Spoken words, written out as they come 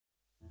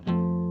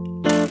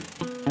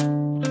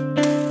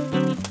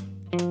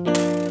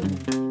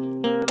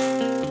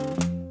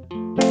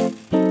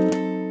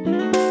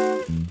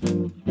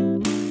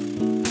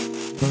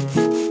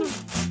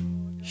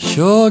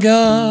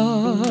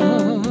Sugar,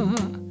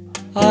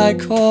 I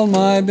call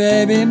my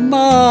baby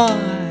my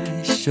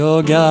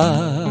sugar.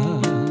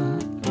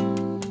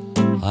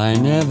 I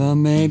never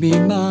may be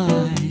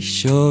my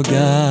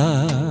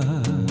sugar.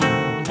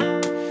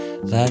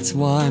 That's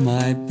why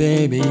my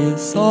baby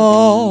is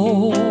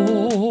so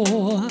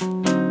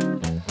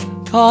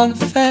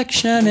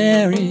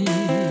confectionery,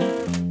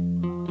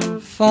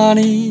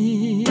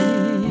 funny.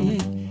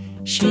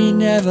 She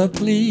never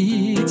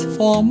pleads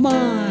for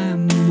my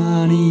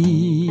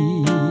money,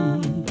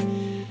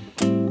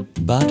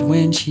 but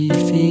when she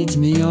feeds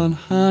me on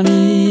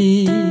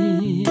honey,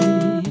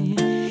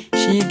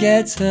 she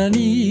gets her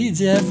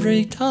needs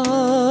every time.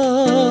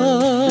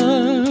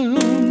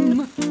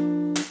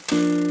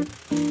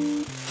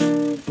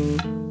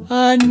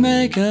 I'd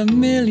make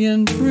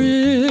 1,000,000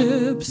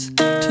 trips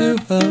to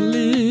her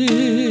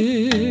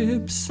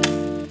lips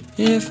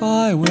if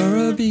I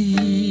were a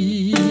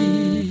bee,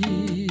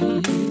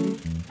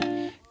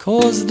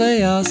 'cause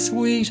they are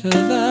sweeter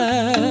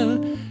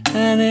than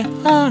any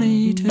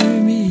honey to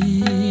me.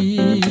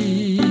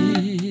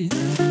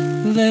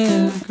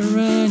 They're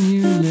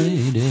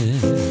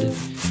granulated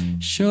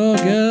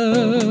sugar.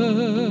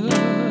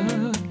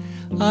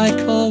 I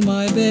call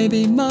my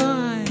baby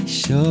my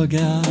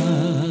sugar.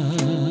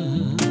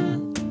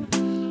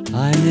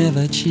 I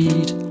never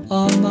cheat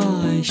on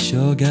my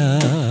sugar.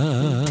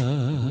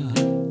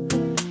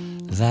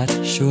 That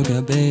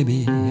sugar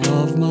baby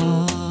of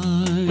mine.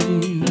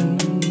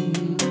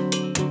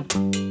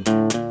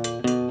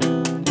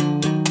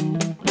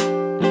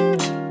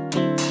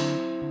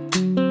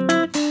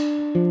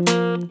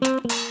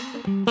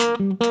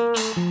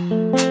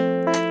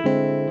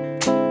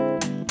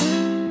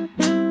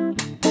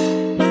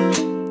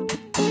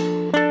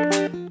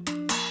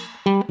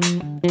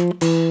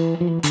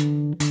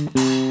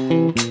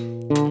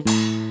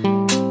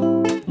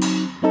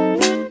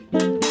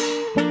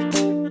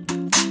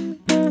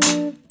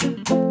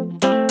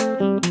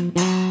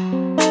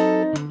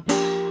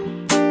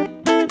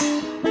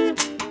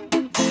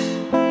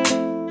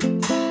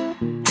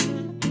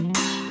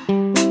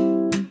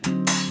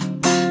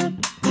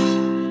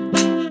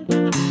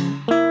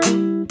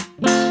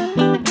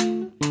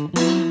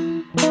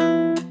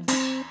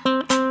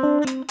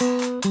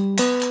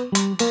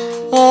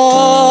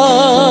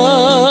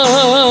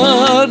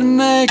 I'd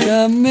make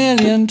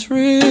 1,000,000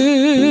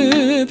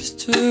 trips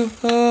to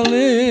her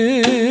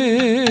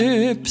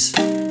lips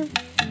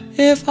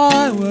if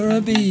I were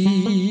a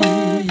bee,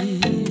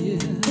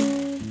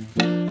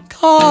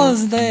 'cause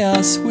they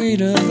are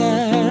sweeter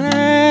than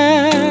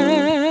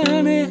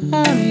any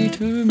honey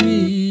to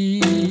me.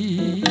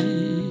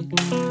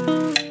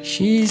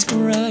 She's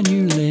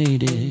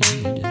granulated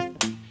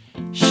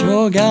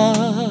sugar.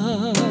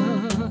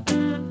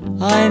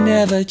 I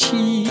never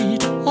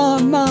cheat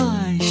on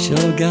my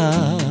sugar,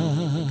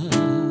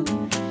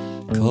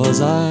 'cause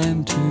I'm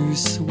too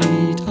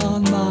sweet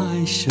on my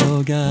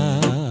sugar.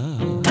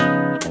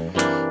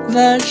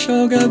 That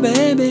sugar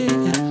baby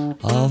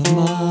of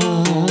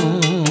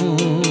mine.